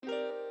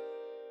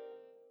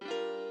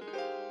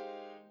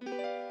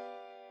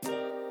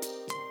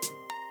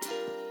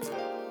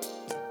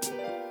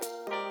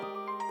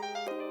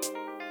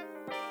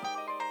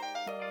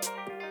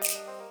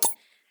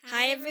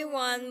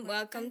everyone,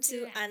 welcome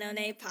to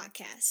Anone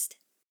Podcast.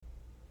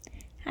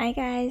 Hi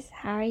guys,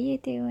 how are you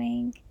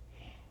doing?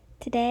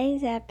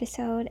 Today's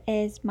episode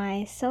is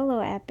my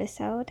solo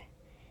episode.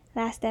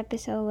 Last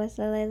episode was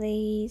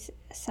Lily's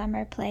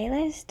summer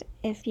playlist.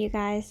 If you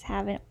guys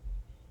haven't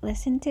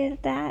listened to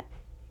that,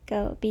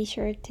 be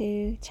sure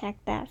to check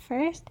that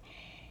first.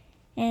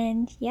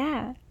 And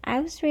yeah, I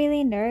was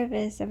really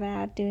nervous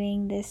about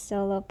doing this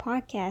solo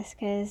podcast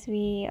because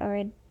we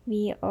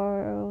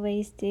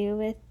always do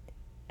with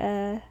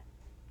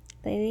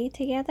Lily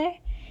together.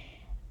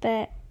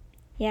 But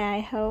yeah,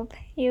 I hope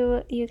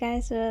you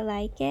guys will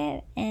like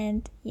it.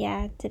 And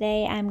yeah,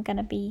 today I'm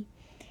gonna be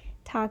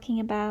talking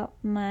about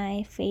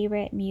my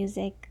favorite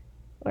music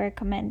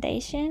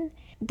recommendation.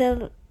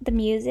 The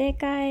music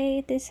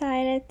I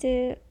decided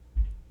to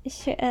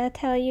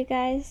tell you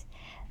guys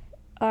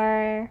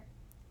are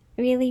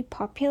really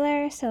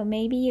popular, so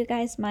maybe you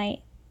guys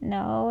might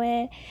know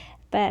it,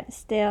 but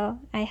still,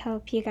 I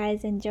hope you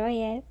guys enjoy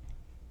it.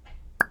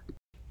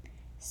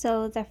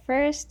 So the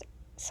first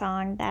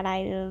song that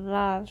I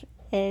love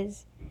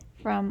is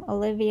from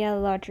Olivia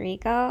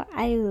Rodrigo.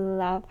 I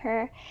love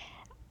her.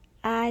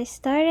 I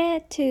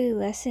started to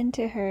listen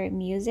to her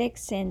music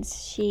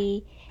since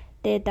she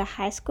did the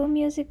High School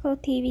Musical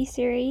TV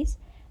series.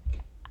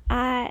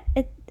 High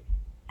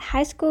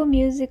School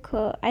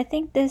Musical, I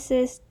think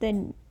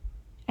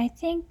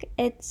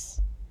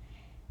it's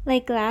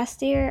like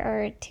last year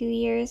or 2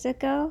 years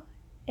ago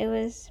it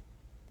was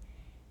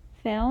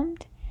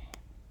filmed,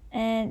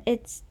 and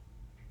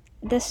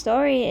the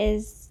story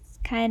is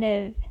kind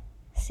of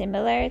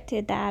similar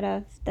to that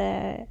of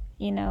the,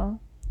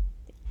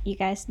 you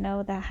guys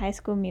know the High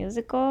School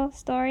Musical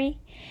story,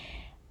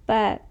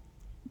 but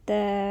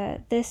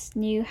this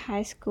new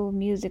High School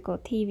Musical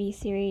TV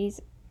series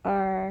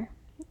are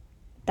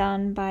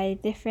done by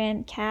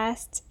different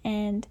casts,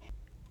 and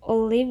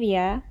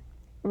Olivia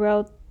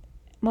wrote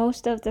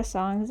most of the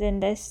songs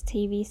in this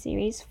TV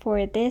series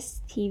for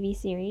this TV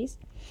series,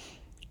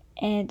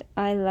 and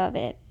I love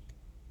it.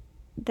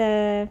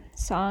 The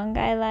song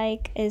I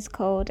like is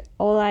called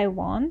All I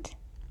Want.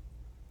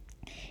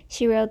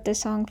 She wrote the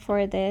song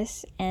for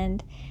this,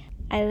 and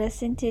I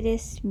listen to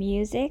this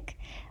music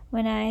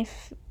when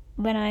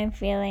I'm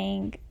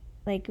feeling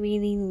like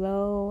really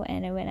low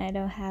and when I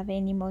don't have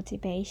any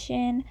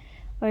motivation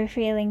or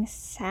feeling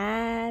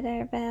sad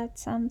about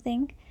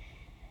something.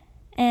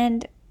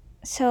 And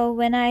so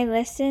when I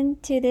listen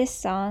to this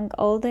song,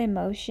 all the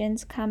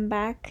emotions come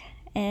back,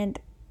 and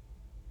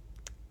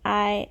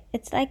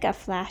it's like a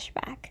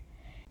flashback.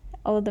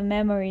 All the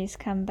memories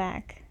come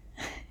back.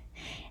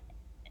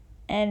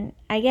 And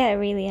I get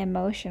really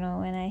emotional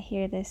when I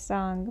hear this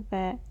song,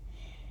 but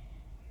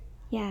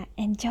yeah,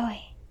 enjoy.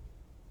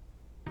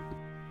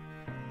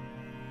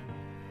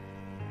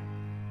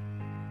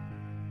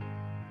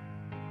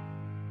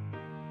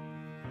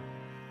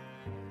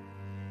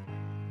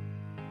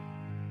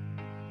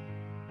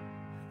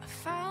 I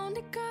found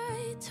a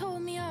guy,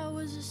 told me I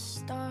was a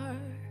star.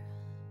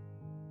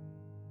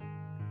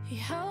 He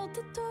held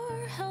the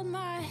door, held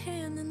my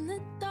hand in the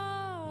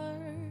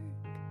dark.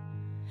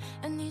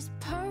 And he's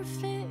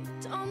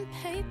perfect on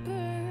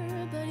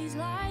paper, but he's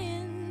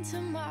lying to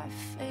my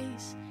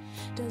face.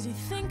 Does he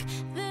think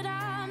that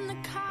I'm the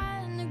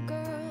kind of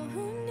girl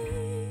who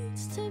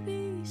needs to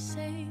be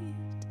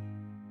saved?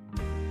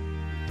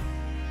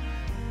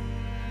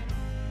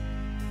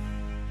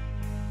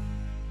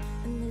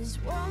 And there's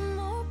one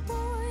more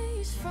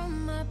voice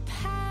from my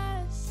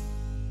past.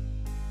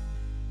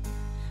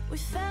 We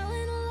fell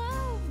in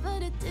love,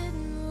 but it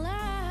didn't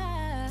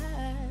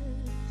last.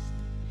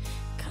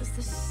 'Cause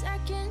the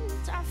second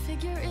I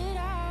figure it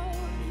out,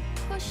 he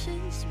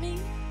pushes me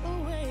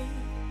away.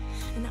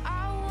 And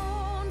I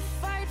won't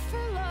fight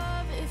for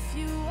love if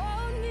you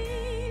won't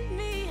meet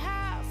me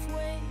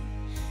halfway.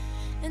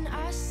 And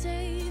I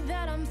say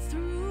that I'm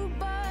through,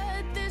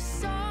 but this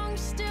song's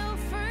still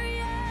for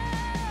you.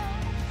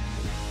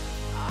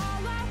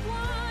 All I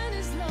want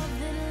is love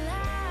that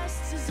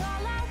lasts. Is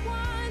all I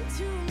want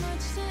too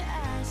much to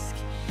ask?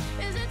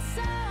 Is it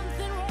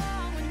something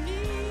wrong with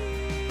me?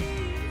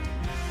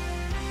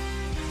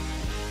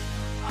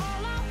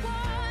 All I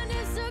want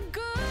is a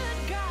good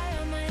guy.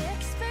 Are my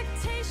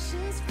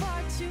expectations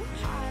far too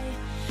high?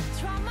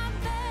 Try my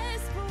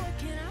best, but what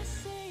can I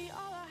say?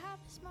 All I have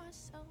is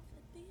myself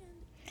at the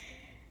end.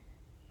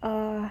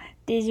 Oh,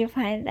 did you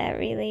find that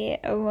really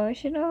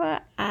emotional?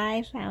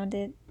 I found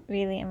it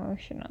really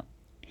emotional.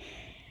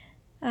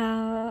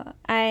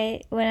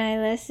 When I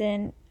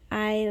listened,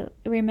 I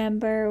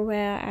remember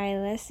where I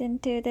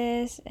listened to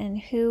this and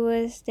who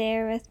was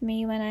there with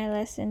me when I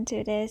listened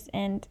to this,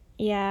 and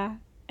yeah,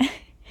 I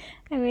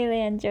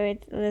really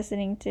enjoyed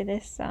listening to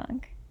this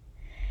song.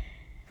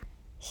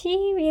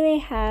 She really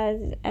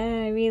has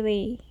a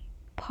really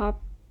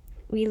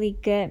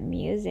good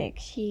music.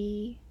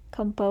 She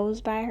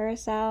composed by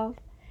herself,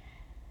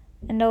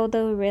 and all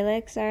the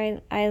lyrics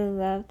I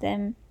love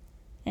them.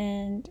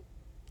 And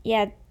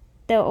yeah,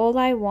 the All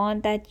I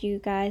Want that you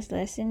guys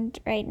listened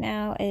right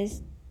now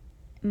is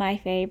my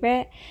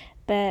favorite,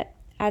 but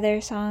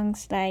other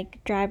songs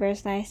like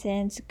Driver's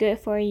License, Good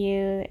For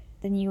You,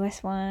 the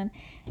newest one,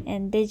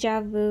 and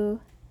Deja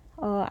Vu.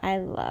 Oh, I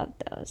love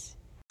those.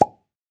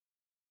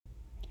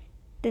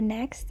 The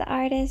next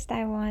artist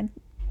I want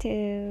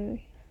to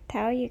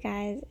tell you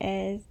guys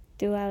is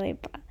Dua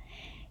Lipa.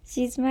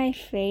 She's my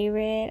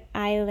favorite.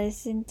 I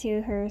listen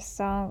to her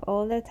song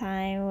all the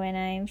time when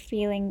I'm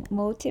feeling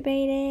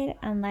motivated,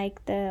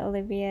 unlike the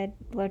Olivia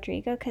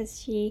Rodrigo,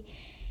 because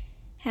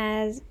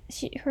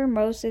her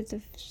most of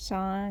the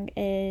song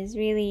is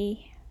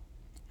really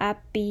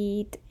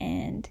upbeat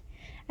and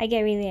I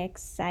get really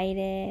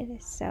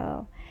excited.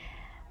 So,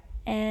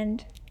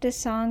 and the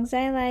songs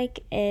I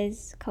like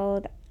is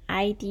called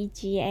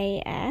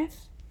IDGAF.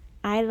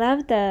 I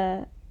love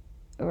the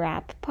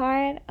rap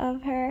part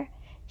of her.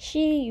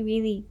 She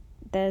really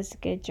does a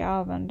good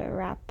job on the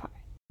rap part.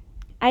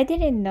 I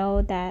didn't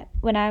know that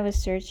when I was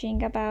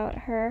searching about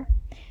her.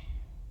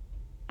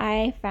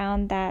 I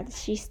found that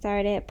she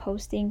started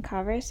posting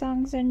cover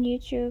songs on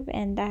YouTube,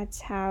 and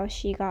that's how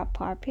she got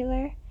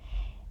popular.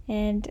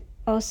 And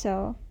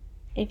also,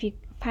 if you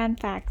fun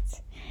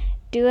fact,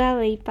 Dua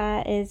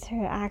Lipa is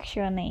her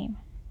actual name.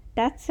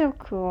 That's so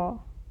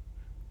cool.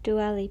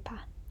 Dua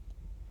Lipa.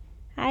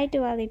 Hi,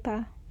 Dua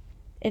Lipa.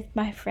 If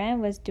my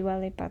friend was Dua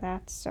Lipa,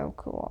 that's so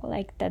cool.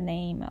 Like the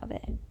name of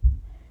it.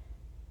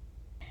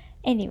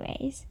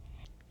 Anyways,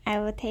 I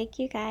will take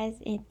you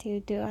guys into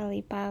Dua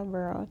Lipa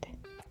world.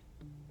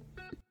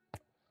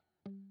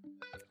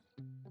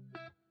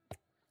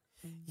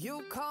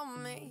 You call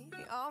me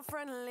all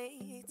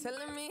friendly,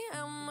 telling me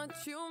how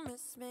much you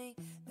miss me.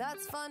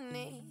 That's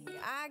funny,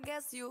 I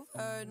guess you've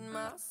heard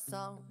my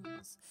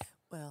songs.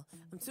 Well,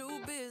 I'm too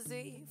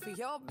busy for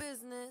your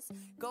business.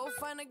 Go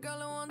find a girl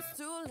who wants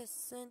to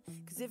listen.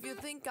 Cause if you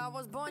think I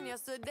was born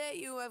yesterday,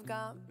 you have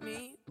got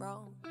me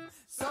wrong.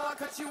 So I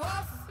cut you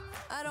off,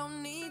 I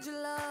don't need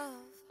your love.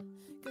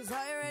 Cause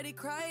I already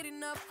cried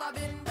enough, I've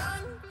been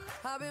done,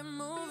 I've been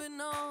moving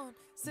on.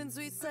 Since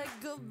we said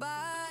goodbye,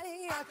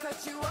 I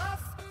cut you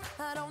off,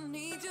 I don't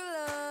need your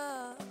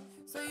love.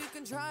 So you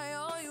can try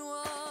all you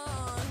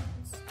want.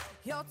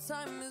 Your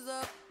time is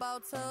up, I'll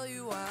tell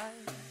you why.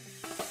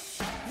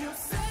 You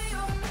say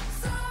you're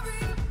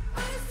sorry,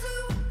 but it's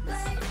too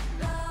late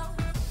now.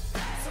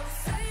 So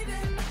save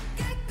it,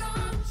 get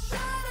gone,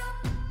 shut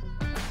up.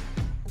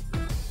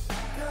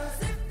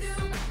 Cause if you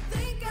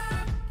think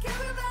I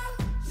care about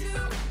you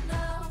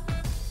now,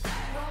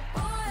 well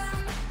boy,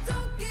 I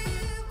don't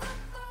give a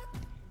fuck.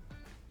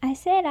 I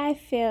said I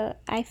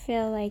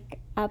feel like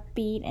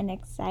upbeat and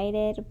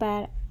excited,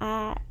 but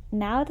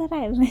now that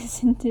I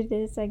listen to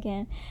this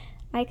again,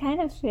 I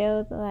kind of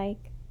feel like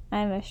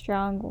I'm a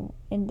strong,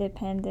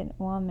 independent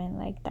woman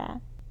like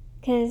that.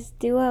 Because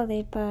Dua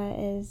Lipa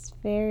is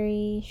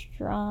very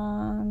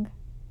strong,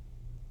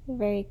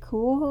 very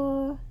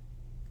cool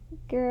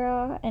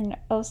girl, and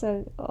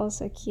also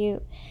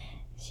cute.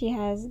 She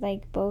has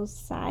like both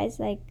sides,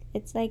 like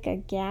it's like a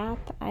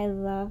gap. I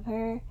love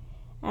her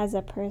as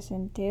a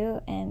person too,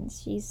 and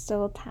she's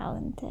so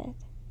talented.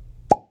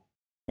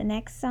 The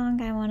next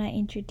song I want to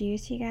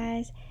introduce you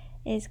guys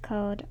is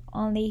called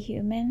Only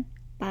Human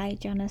by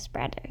Jonas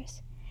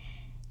Brothers.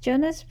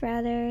 Jonas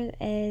Brothers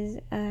is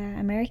an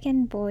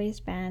American boys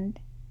band,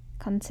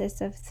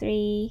 consists of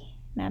 3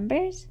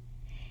 members,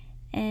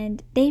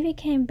 and they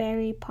became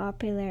very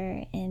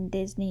popular in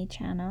Disney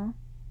Channel.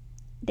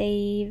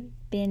 They've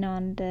been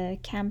on the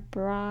Camp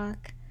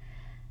Rock,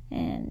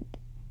 and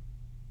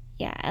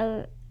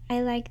yeah,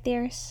 I like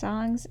their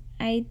songs.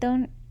 I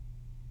don't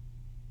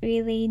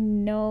really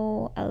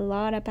know a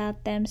lot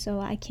about them, so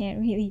I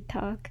can't really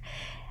talk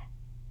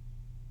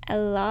a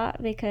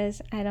lot because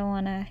I don't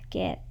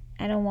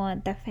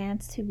want the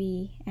fans to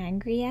be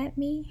angry at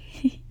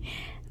me.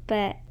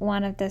 But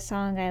one of the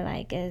songs I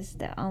like is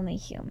The Only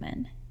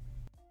Human.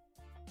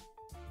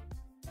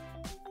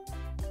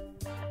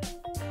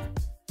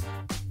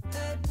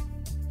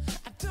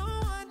 I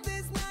don't want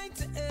this night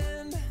to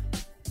end.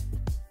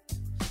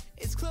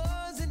 It's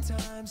closing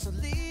time, so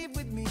leave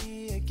with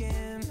me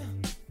again.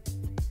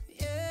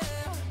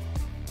 Yeah,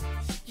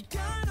 you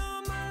got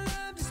all my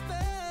love to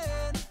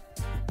spend.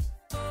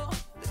 Oh,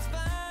 let's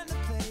find a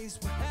place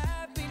where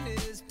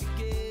happiness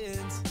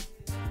begins.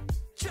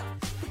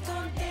 We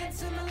gon'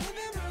 dance in the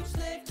living room,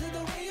 slave to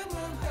the way you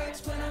move.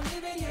 Hurts when I'm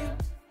leaving you.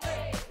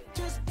 Hey,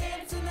 just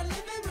dance in the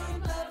living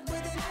room, love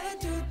with an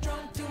attitude,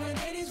 drunk doing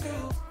 80s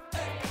groove.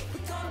 Hey, we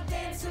gon'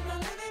 dance in the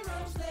living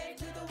room, slave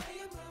to the way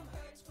you move.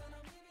 Hurts when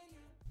I'm leaving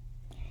you.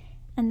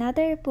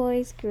 Another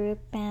boys group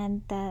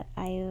band that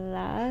I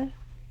love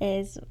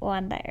is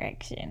One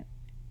Direction.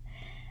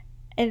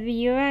 If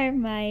you are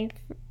my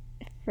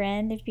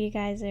friend, if you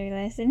guys are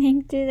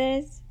listening to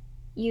this,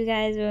 you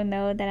guys will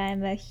know that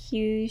I'm a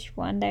huge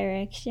One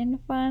Direction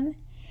fan.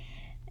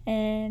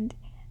 And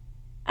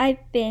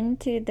I've been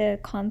to the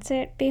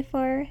concert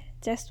before,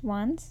 just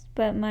once,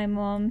 but my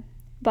mom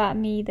bought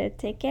me the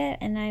ticket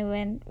and I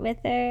went with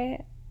her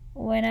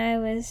when I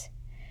was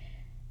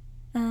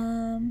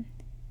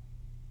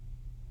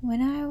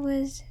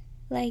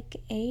like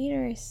 8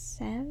 or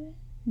 7.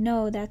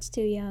 No, that's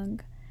too young.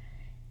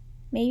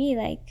 maybe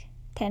like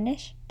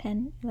 10-ish,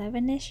 10,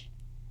 11-ish,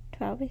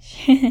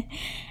 12-ish.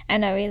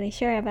 I'm not really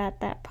sure about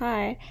that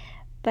part,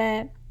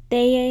 but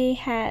they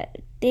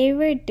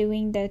were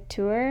doing the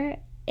tour.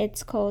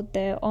 It's called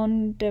the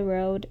On the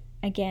Road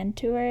Again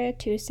Tour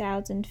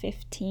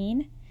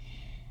 2015,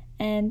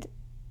 and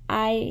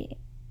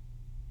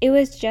it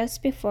was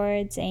just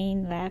before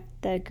Zayn left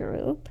the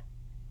group,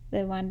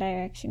 the One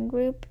Direction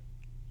group,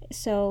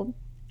 so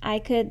I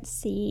could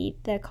see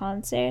the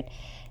concert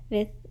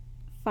with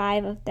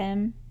 5 of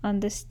them on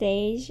the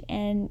stage,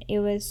 and it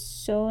was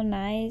so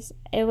nice.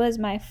 It was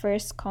my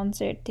first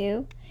concert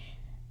too,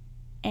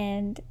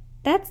 and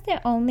that's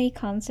the only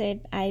concert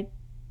I've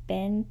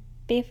been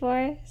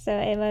before, so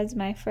it was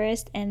my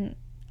first, and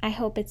I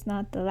hope it's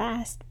not the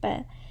last.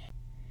 But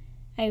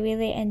I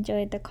really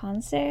enjoyed the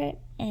concert,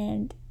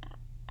 and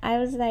I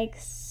was like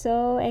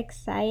so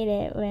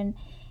excited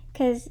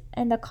because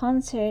in the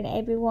concert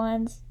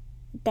everyone's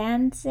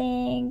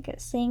dancing,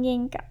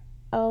 singing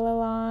all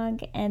along,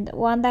 and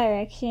One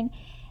Direction,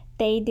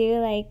 they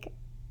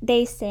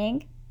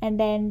sing and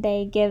then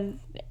they give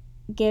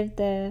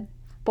the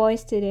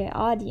voice to the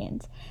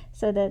audience,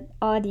 so the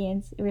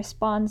audience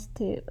responds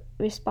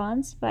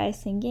by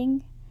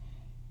singing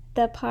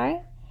the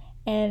part,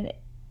 and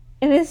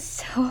it was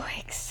so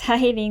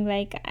exciting.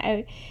 Like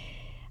I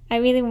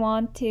really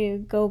want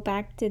to go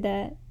back to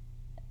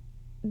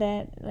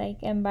that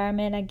like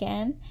environment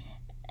again,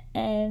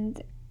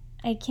 and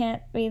I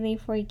can't really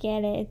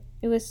forget it.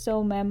 It was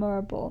so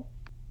memorable,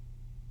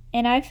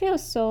 and I feel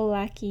so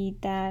lucky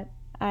that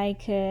I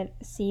could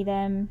see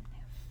them,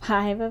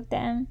 5 of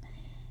them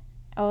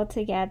all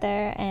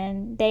together,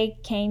 and they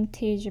came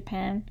to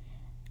Japan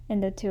in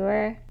the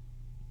tour,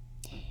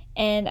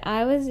 and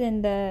I was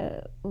in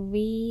the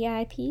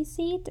VIP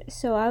seat,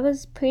 so I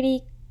was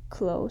pretty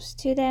close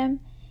to them.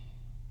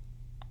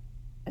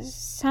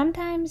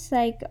 Sometimes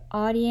like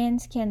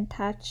audience can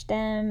touch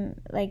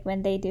them, like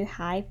when they do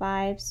high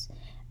fives.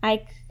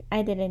 I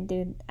couldn't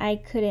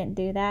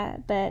do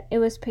that, but it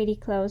was pretty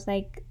close.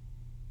 I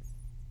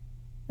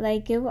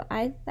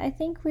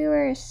think we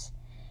were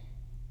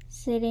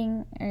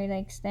sitting or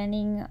like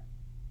standing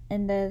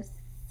in the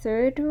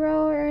 3rd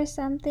row or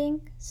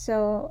something,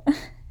 so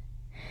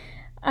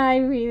I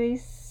really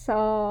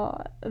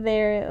saw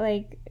their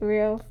like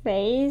real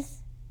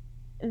face.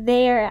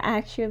 They are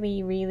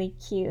actually really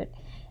cute.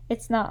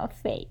 It's not a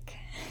fake.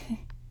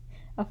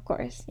 Of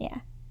course,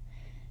 yeah.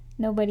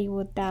 Nobody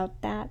would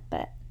doubt that,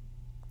 but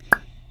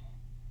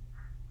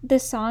the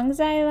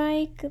songs I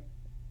like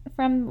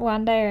from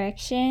One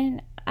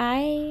Direction,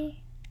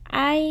 I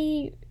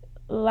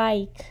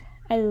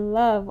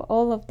love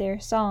all of their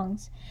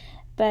songs,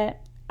 but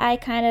I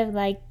kind of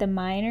like the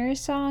minor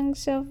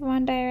songs of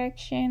One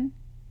Direction,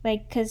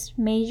 like, cause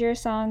major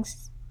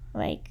songs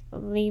like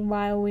Leave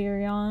While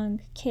We're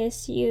Young,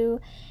 Kiss You,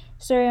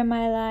 Story of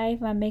My Life,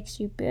 What Makes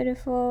You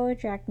Beautiful,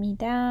 Drag Me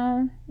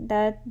Down,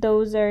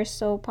 those are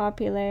so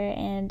popular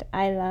and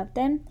I love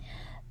them,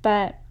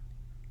 but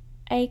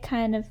I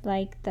kind of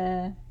like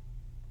the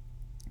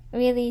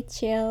really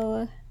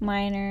chill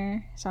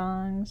minor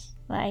songs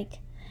like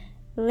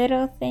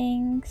Little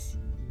Things.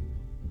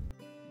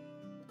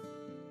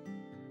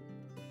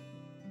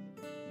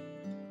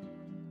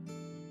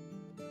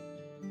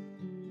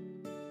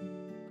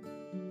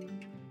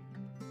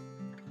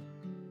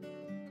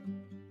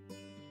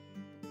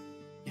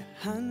 Your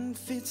hand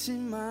fits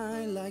in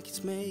mine like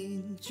it's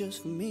made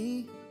just for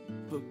me,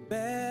 but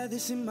bear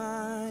this in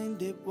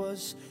mind, it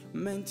was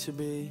meant to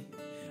be.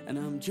 And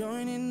I'm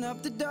joining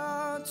up the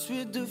dots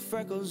with the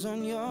freckles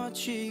on your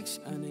cheeks,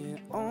 and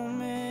it all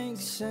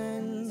makes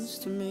sense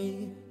to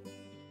me.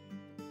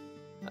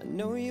 I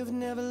know you've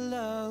never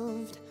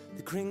loved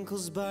the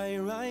crinkles by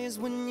your eyes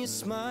when you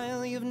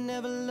smile. You've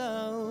never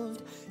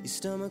loved your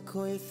stomach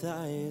or your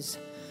thighs,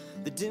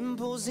 the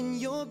dimples in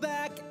your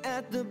back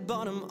at the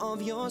bottom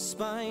of your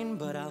spine,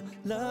 but I'll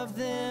love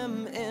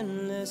them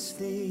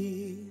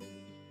endlessly.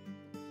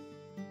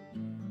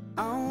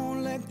 I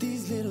won't let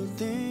these little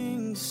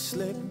things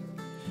slip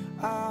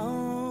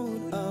out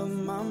of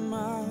my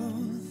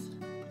mouth,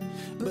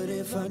 but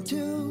if I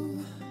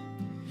do,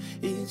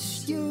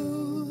 it's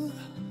you,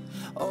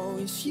 oh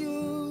it's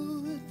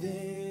you,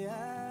 they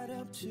add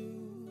up to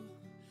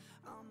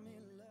I'm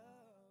in love.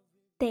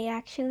 They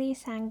actually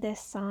sang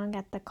this song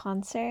at the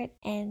concert,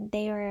 and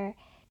they were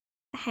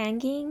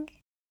hanging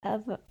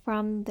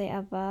from the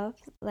above,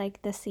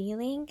 like the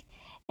ceiling,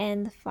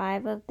 and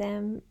 5 of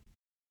them,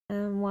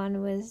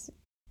 one was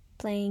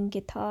playing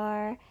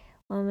guitar,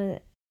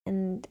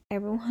 and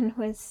everyone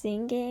was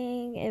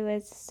singing. It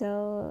was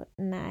so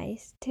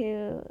nice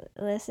to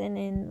listen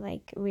in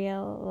like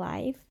real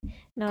life,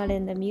 not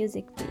in the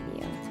music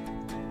video.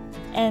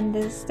 And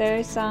this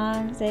third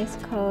song is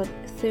called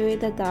Through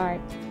the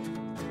Dark.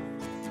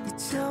 You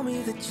tell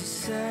me that you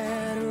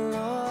sad and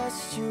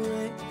lost your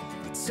way.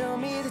 You tell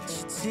me that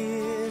your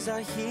tears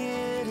are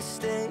here to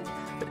stay,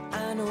 but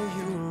I know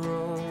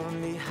you're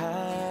only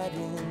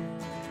hiding,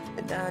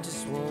 and I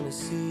just wanna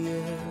see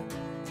you.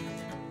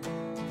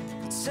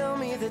 You tell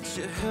me that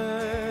you're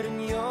hurt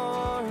and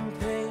you're in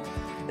pain.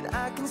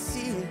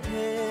 see your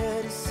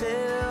head is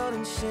held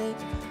in shame,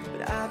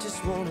 but I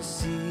just wanna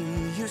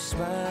see you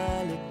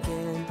smile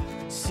again,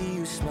 see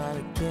you smile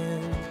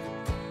again.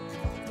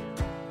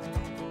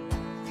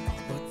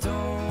 Well,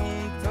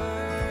 don't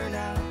burn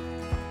out,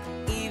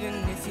 even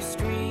if you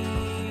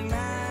scream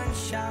and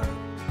shout,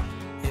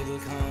 it'll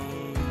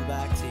come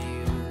back to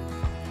you,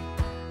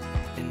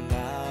 and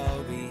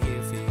I'll be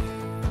here for you.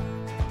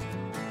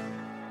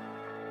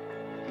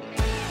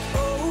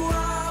 Oh,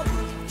 I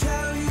will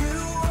carry you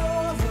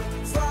over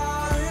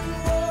fire and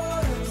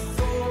water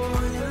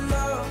for your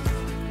love,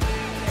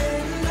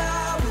 and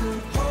I will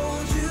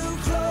hold you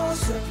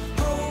closer.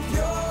 Hope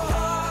your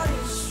heart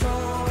is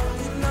strong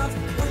enough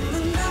when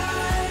the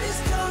night is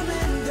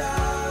coming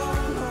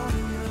down on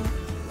you.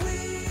 We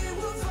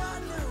will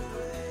find a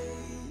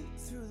way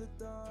through the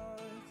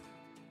dark.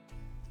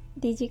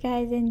 Did you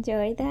guys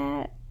enjoy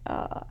that?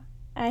 Oh,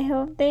 I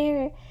hope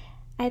they're.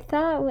 I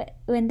thought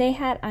when they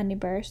had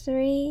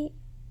anniversary,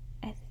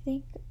 I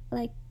think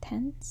like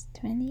 10th,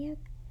 20th,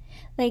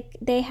 like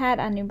they had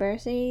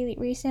anniversary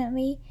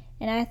recently,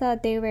 and I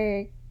thought they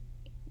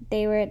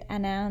would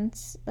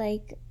announce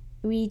like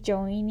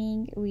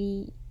rejoining,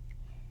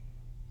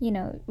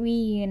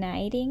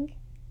 reuniting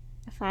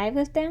 5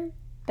 of them,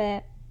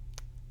 but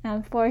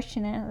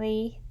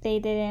unfortunately they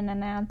didn't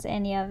announce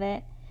any of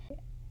it.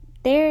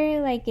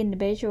 Their like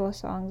individual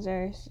songs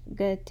are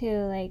good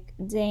too. Like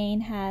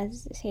Zayn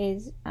has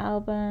his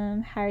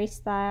album, Harry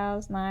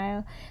Styles,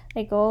 Niall,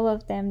 like all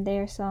of them,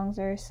 their songs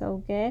are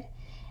so good,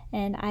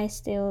 and I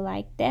still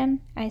like them.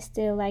 I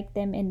still like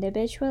them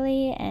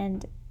individually,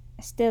 and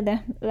still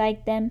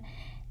like them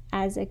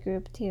as a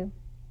group too.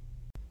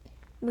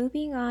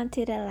 Moving on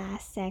to the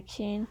last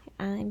section,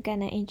 I'm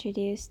gonna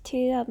introduce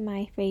 2 of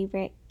my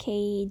favorite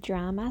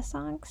K-drama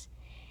songs.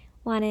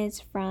 One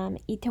is from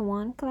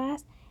Itaewon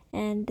Class,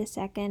 and the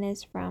second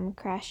is from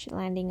Crash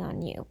Landing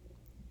on You.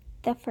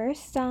 The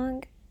first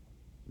song,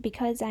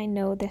 because I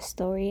know the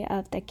story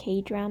of the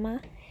K-drama,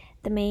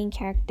 the main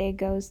character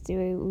goes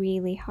through a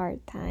really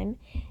hard time.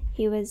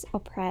 He was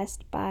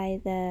oppressed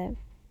by the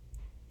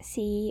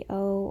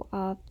CEO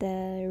of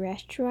the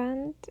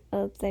restaurant,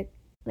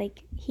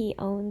 he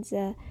owns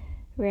a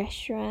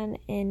restaurant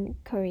in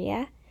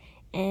Korea,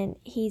 and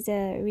he's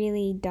a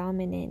really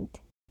dominant.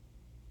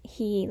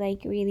 He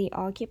like really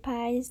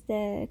occupies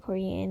the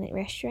Korean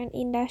restaurant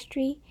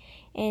industry,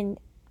 and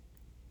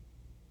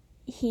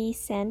he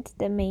sent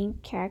the main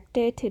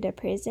character to the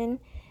prison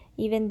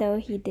even though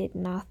he did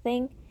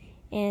nothing,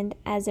 and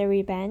as a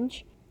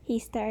revenge he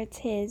starts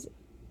his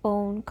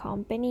own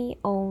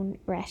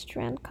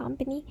restaurant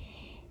company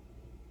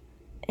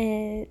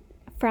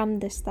from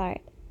the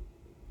start.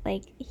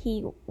 Like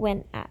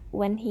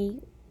when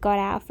he got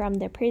out from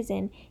the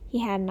prison, he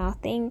had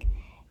nothing,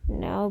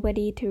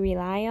 nobody to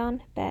rely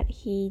on, but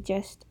he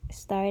just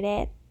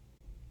started,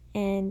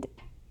 and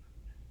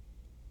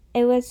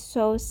it was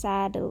so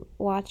sad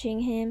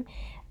watching him.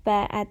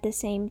 But at the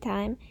same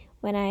time,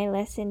 when I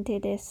listened to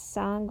this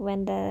song,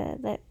 when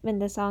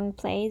the song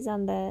plays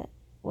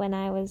when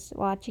I was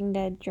watching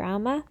the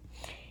drama,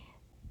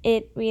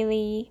 it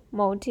really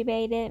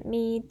motivated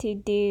me to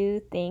do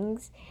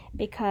things,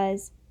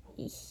 because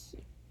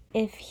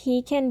if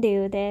he can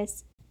do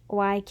this,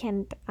 why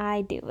can't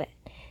I do it?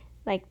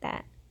 Like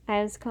that.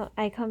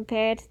 I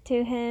compared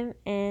to him,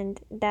 and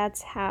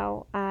that's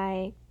how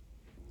I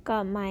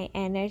got my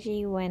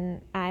energy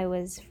when I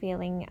was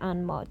feeling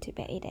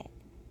unmotivated.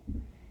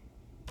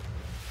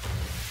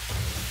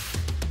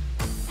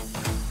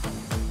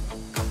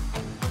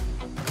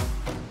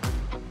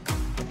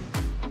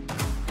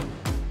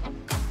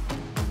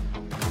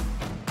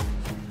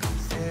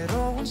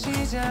 새로운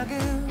시작은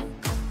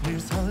늘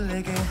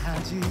설레게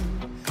하지,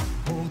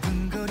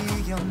 모든 걸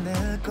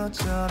이겨낼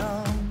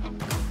것처럼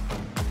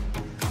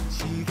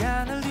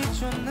시간을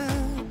뒤쫓는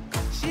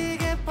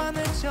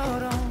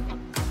시계바늘처럼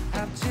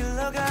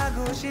앞질러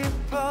가고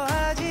싶어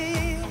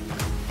하지.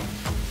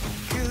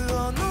 그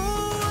어느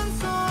한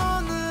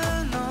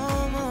선을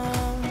넘어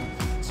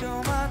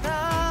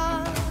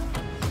저마다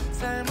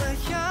삶을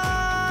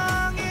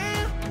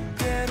향해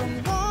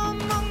때론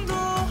원망도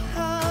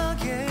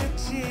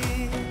하겠지.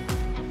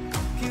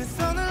 그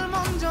선을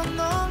먼저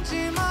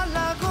넘지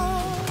말라고.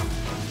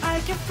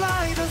 I can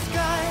fly the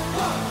sky,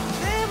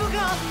 never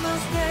gonna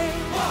stay.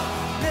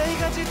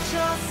 내가 지쳐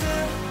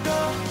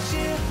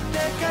쓰러질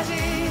때까지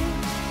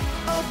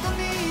어떤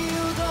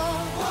이유도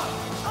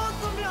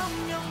어떤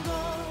변명도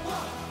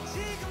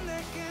지금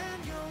내겐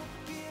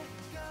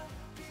용기가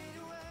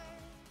필요해.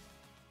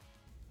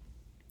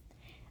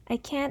 I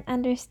can't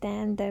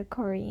understand the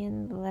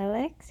Korean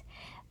lyrics,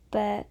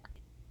 but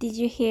did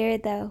you hear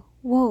the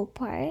whoa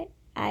part?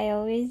 I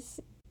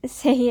always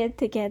say it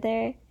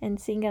together and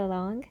sing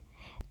along.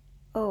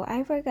 Oh,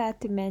 I forgot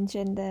to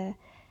mention the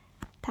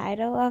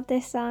title of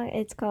this song.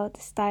 It's called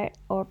Start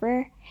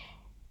Over.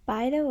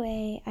 By the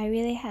way, I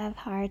really have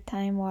hard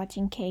time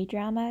watching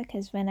K-drama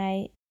because when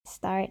I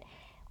start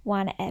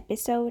one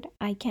episode,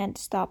 I can't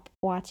stop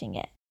watching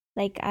it.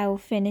 Like I will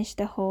finish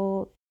the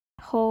whole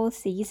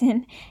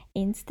season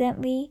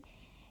instantly,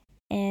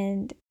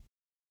 and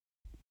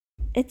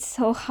it's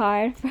so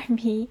hard for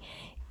me.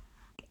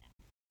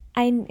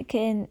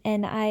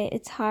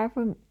 It's hard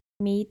for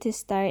me to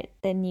start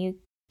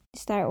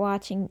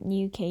watching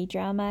new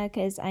K-drama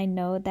because I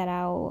know that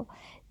I'll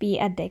be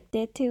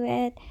addicted to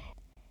it.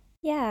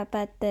 Yeah,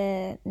 but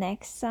the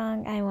next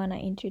song I want to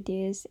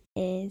introduce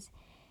is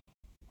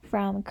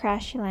from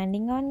Crash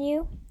Landing on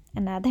You,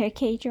 another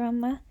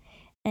K-drama,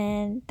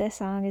 and the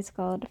song is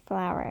called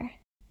Flower.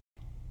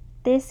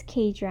 This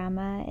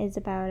K-drama is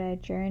about a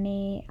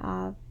journey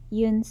of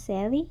Yoon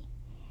Se-lee.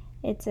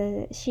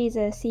 She's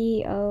a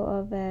CEO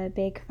of a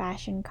big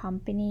fashion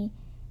company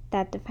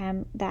that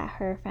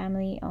her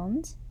family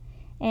owns.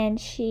 And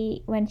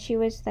when she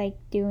was like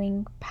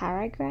doing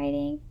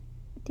paragliding,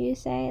 do you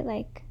say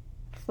like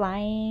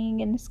flying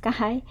in the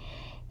sky,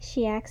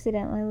 she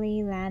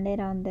accidentally landed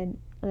on the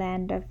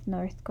land of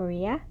North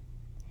Korea.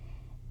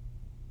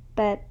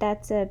 But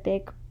that's a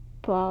big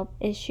plot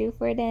issue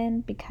for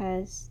them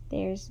because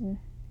there's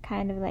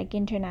kind of like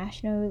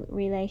international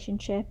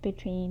relationship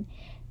between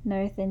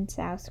North and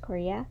South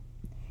Korea.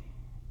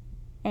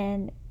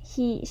 And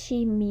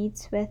she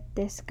meets with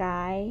this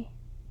guy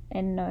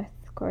in North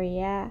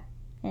Korea,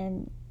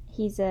 and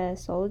he's a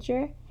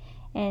soldier,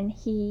 and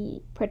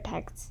he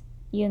protects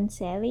Yoon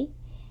Se-lee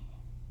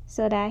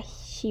so that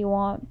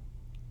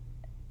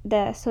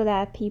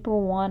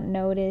people won't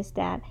notice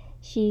that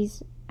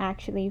she's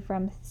actually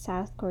from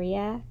South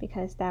Korea,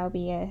 because that would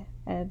be a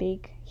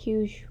big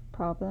huge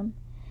problem.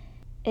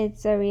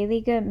 It's a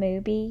really good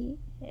movie.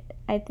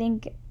 I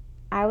think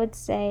I would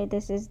say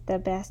this is the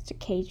best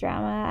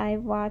K-drama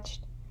I've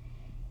watched.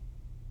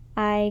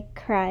 I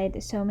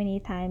cried so many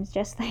times,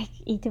 just like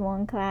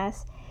Itaewon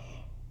Class.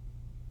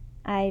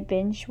 I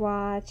binge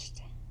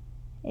watched.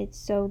 It's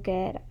so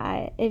good.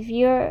 If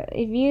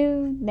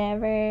you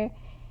never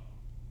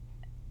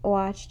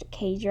watched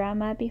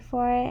K-drama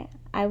before,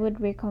 I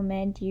would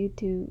recommend you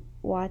to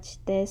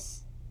watch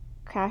this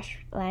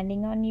Crash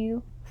Landing on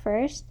You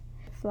first.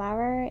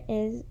 Flower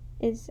is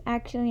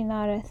actually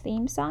not a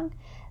theme song,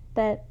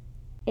 but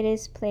it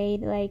is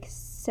played like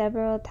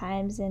several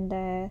times in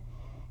the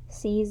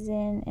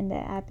season, in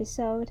the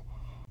episode.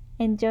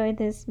 Enjoy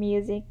this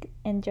music.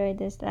 Enjoy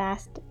this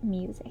last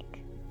music.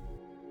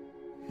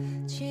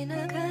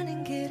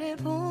 지나가는 길에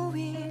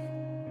보인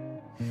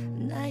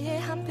나의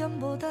한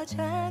편보다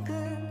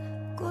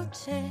작은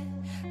꽃에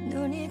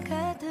눈이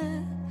가득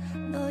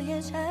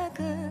너의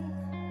작은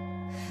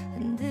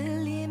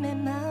흔들림에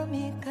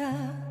마음이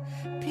가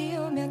비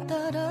오면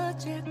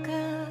떨어질까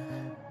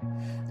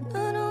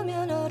눈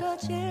오면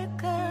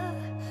얼어질까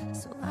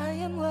So I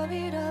am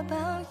worried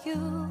about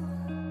you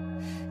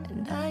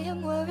And I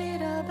am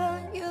worried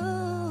about you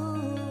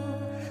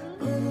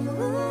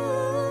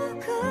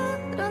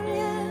그런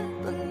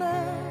예쁜 말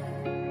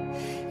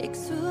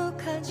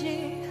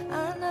익숙하지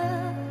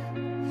않아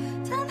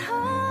단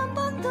한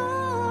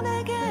번도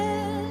내게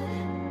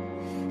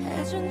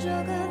해준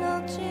적은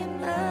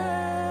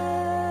없지만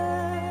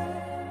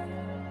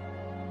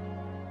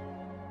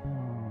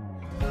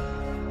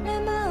내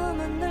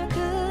마음은 늘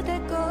그대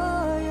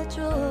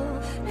거여줘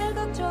내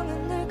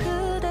걱정은 늘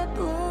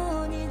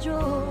그대뿐이죠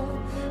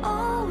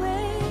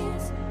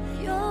Always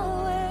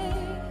your way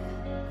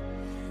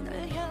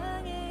널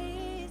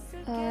향해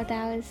있을게 Oh,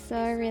 that was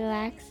so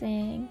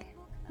relaxing.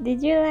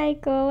 Did you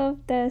like all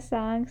of the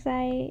songs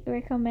I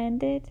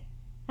recommended?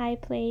 I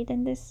played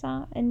in this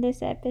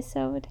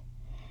episode.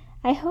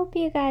 I hope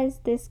you guys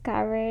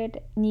discovered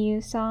new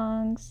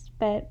songs,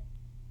 but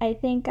I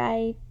think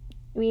I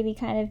really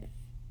kind of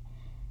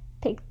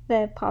picked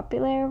the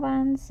popular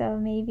ones, so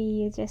maybe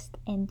you just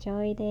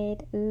enjoyed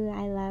it. Ooh,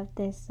 I love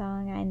this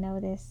song. I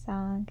know this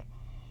song.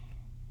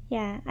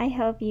 Yeah, I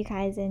hope you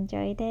guys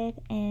enjoyed it,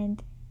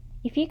 and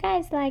if you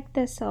guys like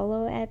the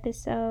solo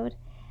episode,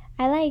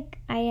 I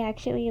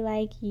actually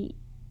like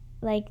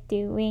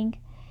doing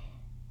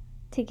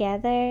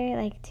together,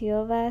 like two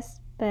of us,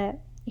 but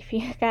if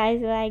you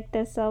guys like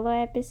the solo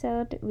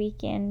episode, we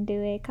can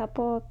do it a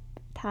couple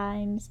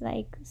times,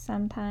 like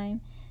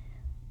sometime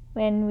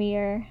when we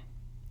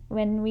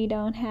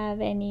don't have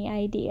any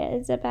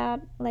ideas about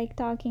like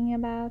talking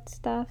about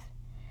stuff.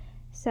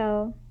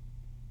 So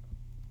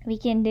we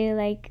can do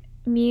like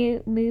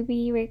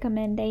movie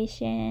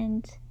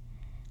recommendations.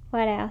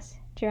 What else?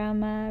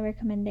 Drama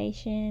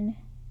recommendation.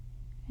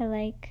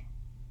 I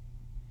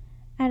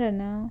don't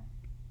know.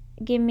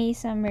 Give me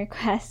some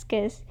requests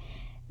because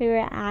we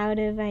were out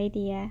of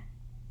idea.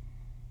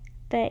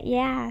 But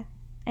yeah,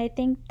 I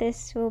think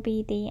this will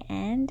be the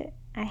end.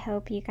 I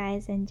hope you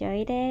guys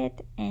enjoyed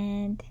it,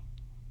 and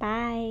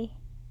bye.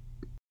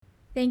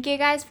 Thank you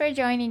guys for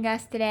joining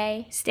us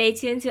today. Stay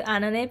tuned to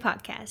Anone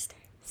Podcast.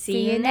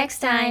 See you next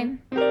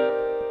time.